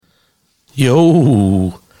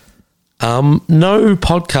Yo, no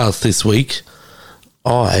podcast this week.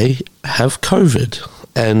 I have COVID,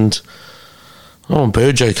 and I don't want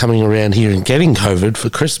Burjo coming around here and getting COVID for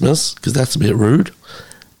Christmas because that's a bit rude.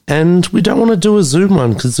 And we don't want to do a Zoom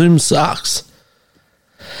one because Zoom sucks.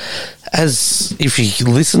 As if you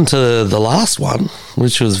listen to the last one,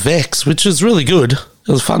 which was Vex, which was really good, it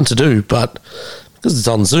was fun to do, but because it's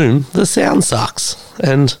on Zoom, the sound sucks,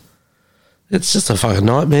 and it's just a fucking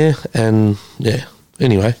nightmare. And yeah,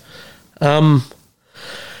 anyway, I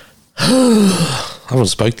haven't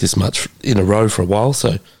spoke this much in a row for a while,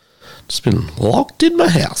 so just been locked in my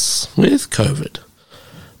house with COVID.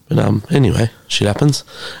 But anyway, shit happens.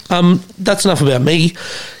 That's enough about me.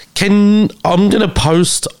 I'm going to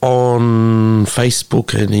post on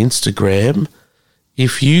Facebook and Instagram.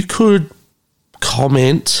 If you could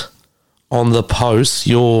comment on the post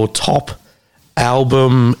your top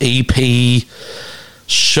album, EP,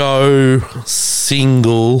 show,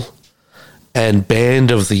 single, and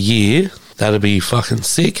band of the year, that'd be fucking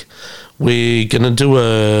sick. We're going to do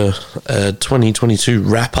a 2022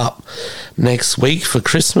 wrap-up next week for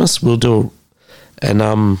Christmas. We'll do,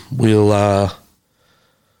 and we'll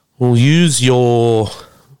use your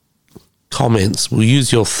comments, we'll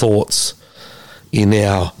use your thoughts in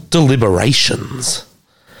our deliberations.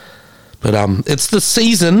 But it's the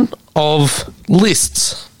season of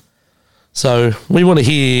lists. So we want to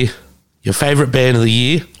hear your favourite band of the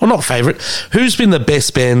year. Or not favourite. Who's been the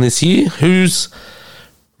best band this year? Who's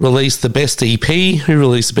released the best EP? Who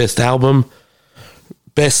released the best album?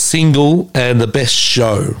 Best single and the best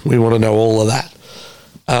show. We want to know all of that.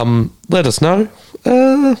 Let us know.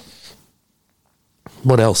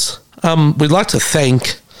 What else? We'd like to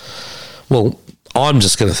thank... Well, I'm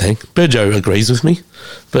just going to thank... Burjo agrees with me.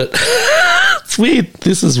 But... It's weird.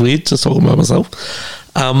 This is weird, just talking about myself.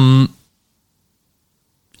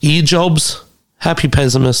 Earjobs, Happy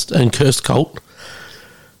Pessimist, and Cursed Cult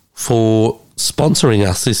for sponsoring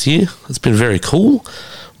us this year. It's been very cool.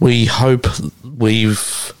 We hope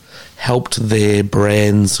we've helped their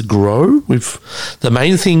brands grow. The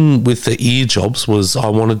main thing with the earjobs was I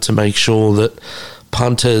wanted to make sure that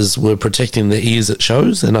punters were protecting their ears at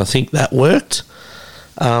shows, and I think that worked.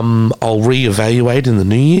 I'll reevaluate in the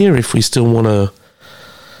new year if we still want to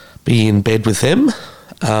be in bed with them.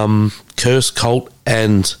 Curse Cult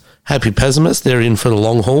and Happy Pessimist, they're in for the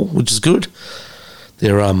long haul, which is good.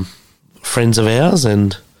 They're friends of ours,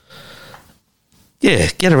 and yeah,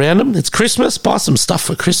 get around them. It's Christmas, buy some stuff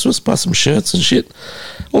for Christmas, buy some shirts and shit.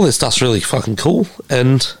 All this stuff's really fucking cool,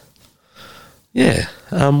 and yeah,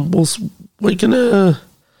 we're gonna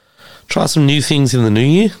try some new things in the new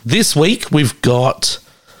year. This week we've got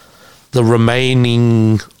the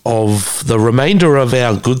remainder of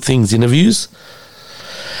our Good Things interviews.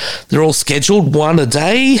 They're all scheduled one a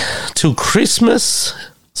day till Christmas.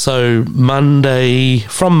 So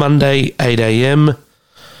from Monday 8 a.m.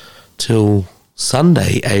 till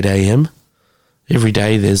Sunday 8 a.m. Every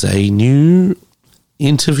day there's a new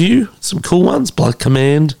interview. Some cool ones. Blood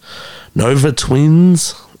Command, Nova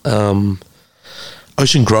Twins, Ocean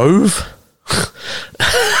Grove.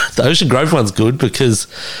 The Ocean Grove one's good because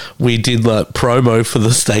we did like promo for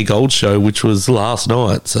the Stay Gold show, which was last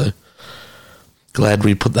night. So glad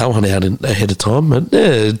we put that one out ahead of time. But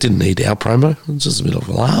yeah, it didn't need our promo. It's just a bit of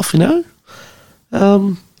a laugh, you know.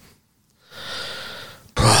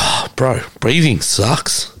 Bro, breathing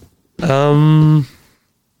sucks. What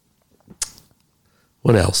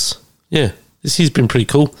else? Yeah, this year's been pretty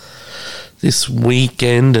cool. This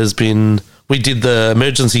weekend has been... We did the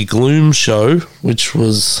Emergency Gloom show, which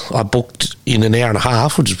was I booked in an hour and a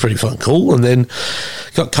half, which is pretty fucking cool, and then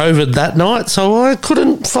got COVID that night, so I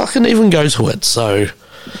couldn't fucking even go to it. So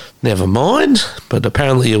never mind. But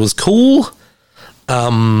apparently it was cool.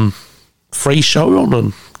 Free show on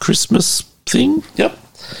a Christmas thing. Yep.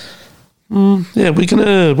 Yeah,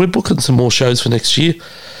 we're booking some more shows for next year.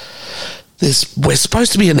 We're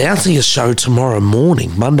supposed to be announcing a show tomorrow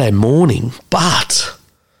morning, Monday morning, but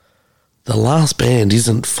the last band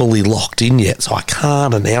isn't fully locked in yet, so I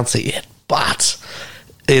can't announce it yet. But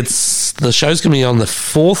the show's going to be on the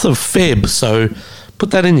 4th of Feb, so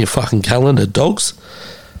put that in your fucking calendar, dogs.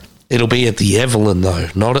 It'll be at the Evelyn, though,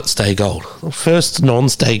 not at Stay Gold. First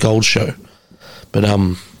non-Stay Gold show. But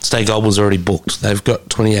Stay Gold was already booked. They've got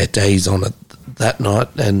 28 days on it that night,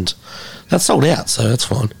 and that's sold out, so that's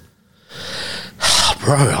fine.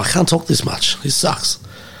 Bro, I can't talk this much. This sucks.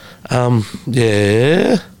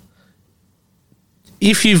 Yeah.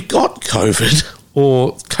 If you've got COVID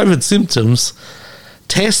or COVID symptoms,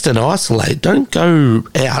 test and isolate. Don't go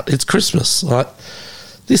out. It's Christmas. Like,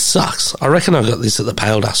 this sucks. I reckon I got this at the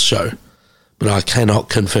Pale Dust show. but I cannot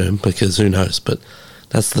confirm because who knows. But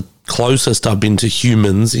that's the closest I've been to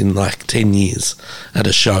humans in like 10 years at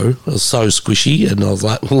a show. It was so squishy, and I was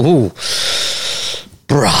like, ooh,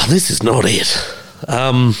 bruh, this is not it.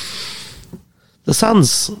 The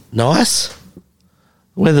sun's nice.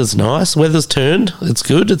 Weather's nice. Weather's turned. It's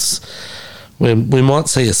good. We might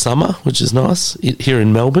see a summer, which is nice here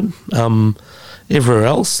in Melbourne. Everywhere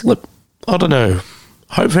else, look, I don't know.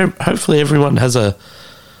 Hopefully everyone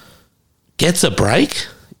gets a break.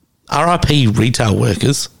 RIP retail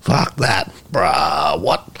workers. Fuck that, bruh.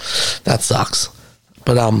 What? That sucks.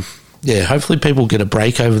 But yeah, hopefully people get a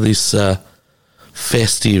break over this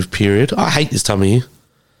festive period. I hate this time of year.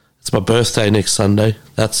 It's my birthday next Sunday.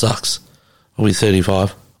 That sucks. I'll be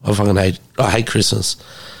 35. I hate Christmas.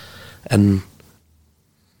 And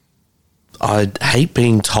I hate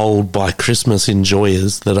being told by Christmas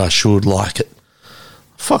enjoyers that I should like it.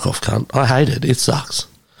 Fuck off, cunt. I hate it. It sucks.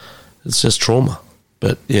 It's just trauma.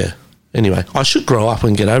 But yeah. Anyway, I should grow up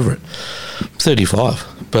and get over it. I'm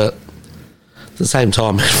 35. But at the same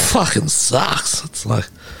time, it fucking sucks. It's like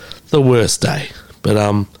the worst day. But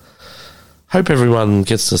hope everyone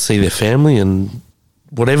gets to see their family and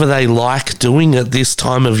whatever they like doing at this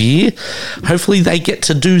time of year, hopefully they get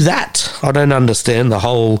to do that. I don't understand the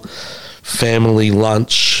whole family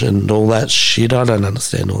lunch and all that shit. I don't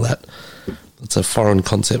understand all that. It's a foreign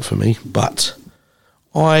concept for me, but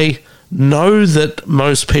I know that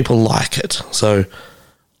most people like it. So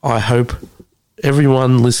I hope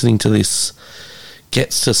everyone listening to this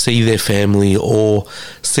gets to see their family or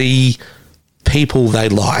see people they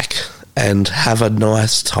like and have a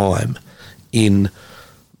nice time in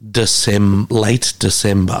late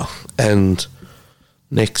December. And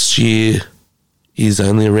next year is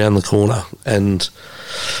only around the corner, and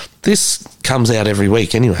this comes out every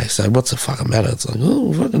week anyway, so what's the fucking matter? It's like,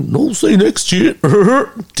 oh, fucking, I'll see you next year.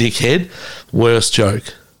 Dickhead. Worst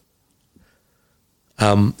joke.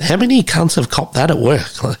 How many cunts have copped that at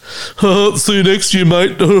work? Like, oh, see you next year,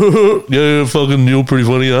 mate. Yeah, fucking, you're pretty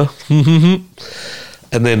funny, huh?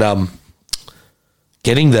 And then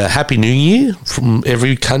getting the Happy New Year from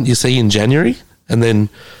every cunt you see in January, and then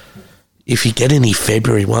if you get any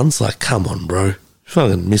February ones, like, come on, bro. You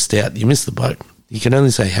fucking missed out. You missed the boat. You can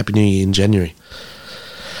only say Happy New Year in January.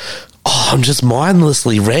 Oh, I'm just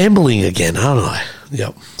mindlessly rambling again, aren't I?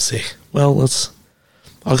 Yep, sick. Well,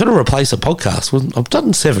 I've got to replace a podcast. I've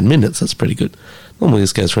done 7 minutes. That's pretty good. Normally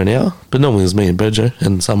this goes for an hour, but normally it's me and Berjo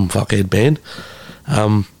and some fuckhead band.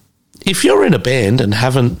 If you're in a band and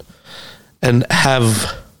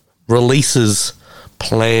have releases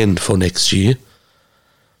planned for next year,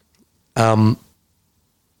 from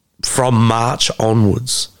March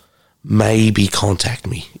onwards, maybe contact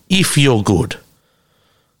me if you're good.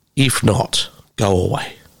 If not, go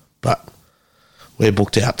away. But we're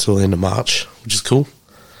booked out till the end of March, which is cool.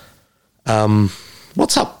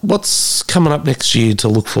 What's up? What's coming up next year to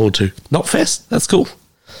look forward to? Knotfest, that's cool.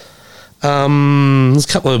 There's a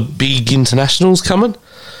couple of big internationals coming.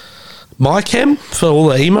 MyChem for all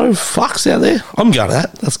the emo fucks out there. I'm going to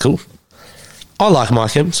that. That's cool. I like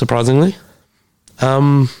MyChem, surprisingly.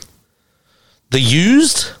 The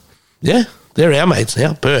Used, yeah, they're our mates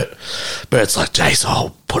now. Bert's like, Jace,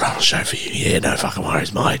 I'll put on a show for you. Yeah, no fucking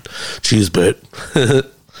worries, mate. Cheers, Bert.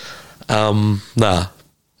 Nah,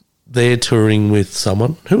 they're touring with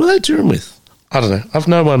someone. Who are they touring with? I don't know. I've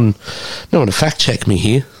no one to fact check me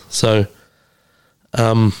here. So,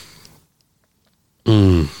 thank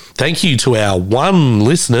you to our one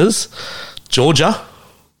listeners, Georgia.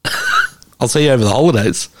 I'll see you over the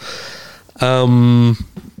holidays.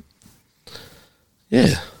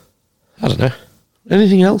 Yeah, I don't know.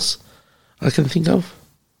 Anything else I can think of?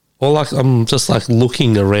 Or like I'm just like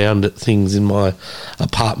looking around at things in my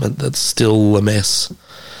apartment that's still a mess.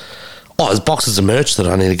 Oh, there's boxes of merch that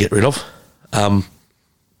I need to get rid of.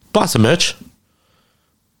 Buy some merch.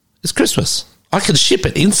 It's Christmas. I can ship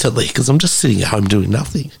it instantly because I'm just sitting at home doing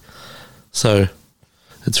nothing. So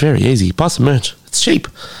it's very easy. Buy some merch. It's cheap.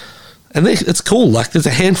 And it's cool. Like there's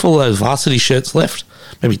a handful of those varsity shirts left,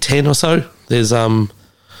 maybe 10 or so. There's a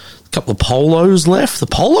couple of polos left. The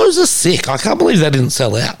polos are sick. I can't believe they didn't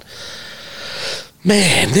sell out.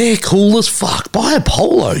 Man, they're cool as fuck. Buy a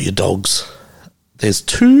polo, you dogs. There's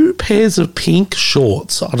 2 pairs of pink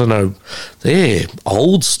shorts. I don't know. They're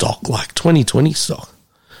old stock, like 2020 stock,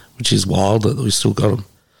 which is wild that we still got them.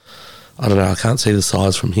 I don't know. I can't see the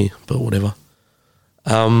size from here, but whatever.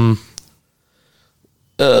 I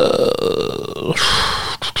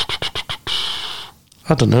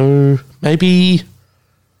don't know. Maybe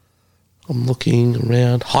I'm looking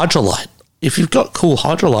around. Hydrolite. If you've got cool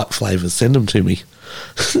Hydrolite flavours, send them to me.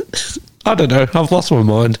 I don't know. I've lost my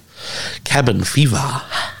mind. Cabin Fever.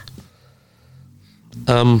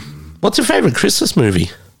 What's your favourite Christmas movie?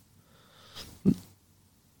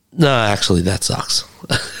 No, actually, that sucks.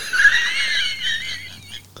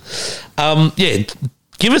 Yeah,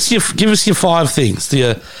 give us your 5 things.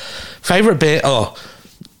 Your favourite band.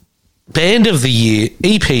 Band of the year,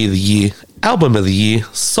 EP of the year, album of the year,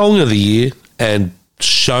 song of the year, and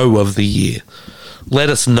show of the year. Let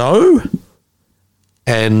us know,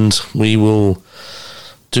 and we will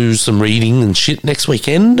do some reading and shit next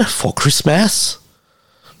weekend for Christmas,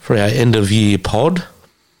 for our end of year pod.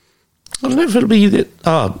 I don't know if it'll be that.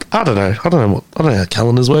 I don't know. I don't know how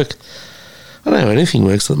calendars work. I don't know how anything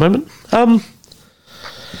works at the moment.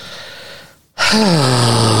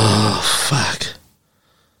 Fuck.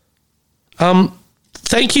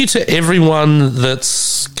 Thank you to everyone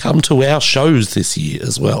that's come to our shows this year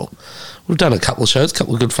as well. We've done a couple of shows, a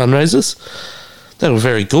couple of good fundraisers. They were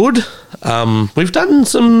very good. We've done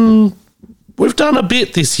a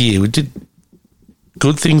bit this year. We did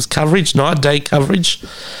Good Things coverage, Night Day coverage,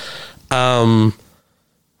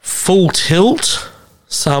 Full Tilt,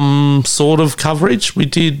 some sort of coverage. We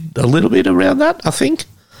did a little bit around that, I think.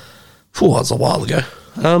 That was a while ago.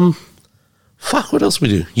 What else we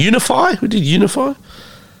do? Unify. We did Unify.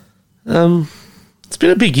 It's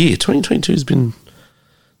been a big year. 2022 has been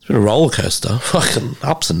a roller coaster. Fucking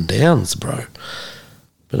ups and downs, bro.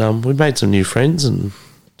 But we made some new friends and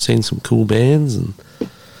seen some cool bands, and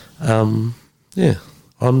yeah,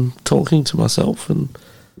 I'm talking to myself, and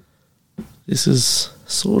this is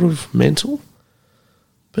sort of mental.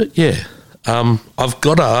 But yeah, I've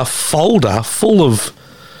got a folder full of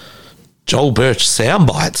Joel Birch sound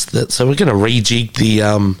bites, so we're going to rejig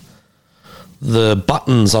the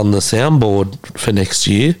buttons on the soundboard for next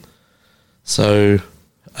year. So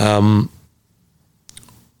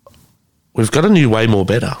we've got a new Way More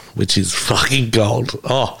Better, which is fucking gold.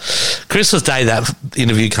 Oh, Christmas Day that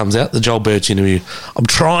interview comes out, the Joel Birch interview. I'm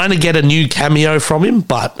trying to get a new cameo from him,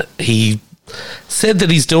 but he said that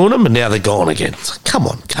he's doing them, and now they're gone again. It's like, come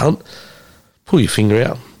on, cunt. Pull your finger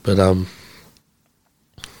out. But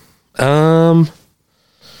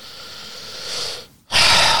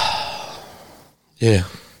yeah.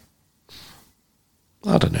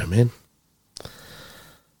 I don't know, man.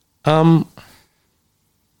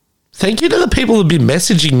 Thank you to the people who've been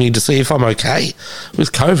messaging me to see if I'm okay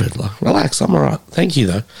with COVID. Like, relax, I'm all right. Thank you,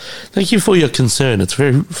 though. Thank you for your concern. It's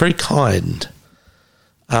very, very kind.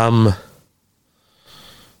 My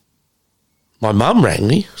mum rang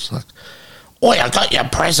me. She's like, "Oi, I got you a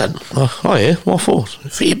present." Oh yeah, what for?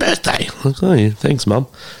 For your birthday. Like, oh yeah, thanks, Mum.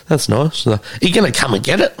 That's nice. She's like, "Are you going to come and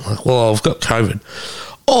get it?" I'm like, "Well, I've got COVID."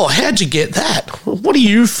 "Oh, how'd you get that?" "What do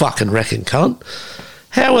you fucking reckon, cunt?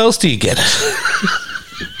 How else do you get it?"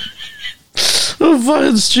 A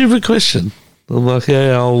fucking stupid question. I'm like,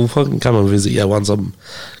 yeah, I'll fucking come and visit you once I'm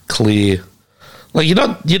clear. Like, you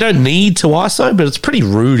don't need to ISO, but it's pretty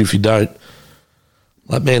rude if you don't.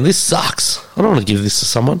 Like, man, this sucks. I don't want to give this to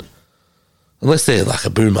someone. Unless they're like a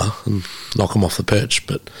boomer and knock them off the perch,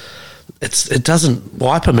 but it doesn't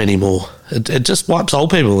wipe them anymore. It just wipes old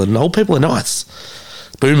people, and old people are nice.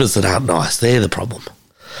 Boomers that aren't nice, they're the problem.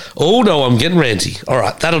 Oh, no, I'm getting ranty. All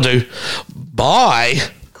right, that'll do. Bye.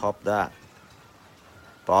 Cop that.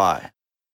 Bye.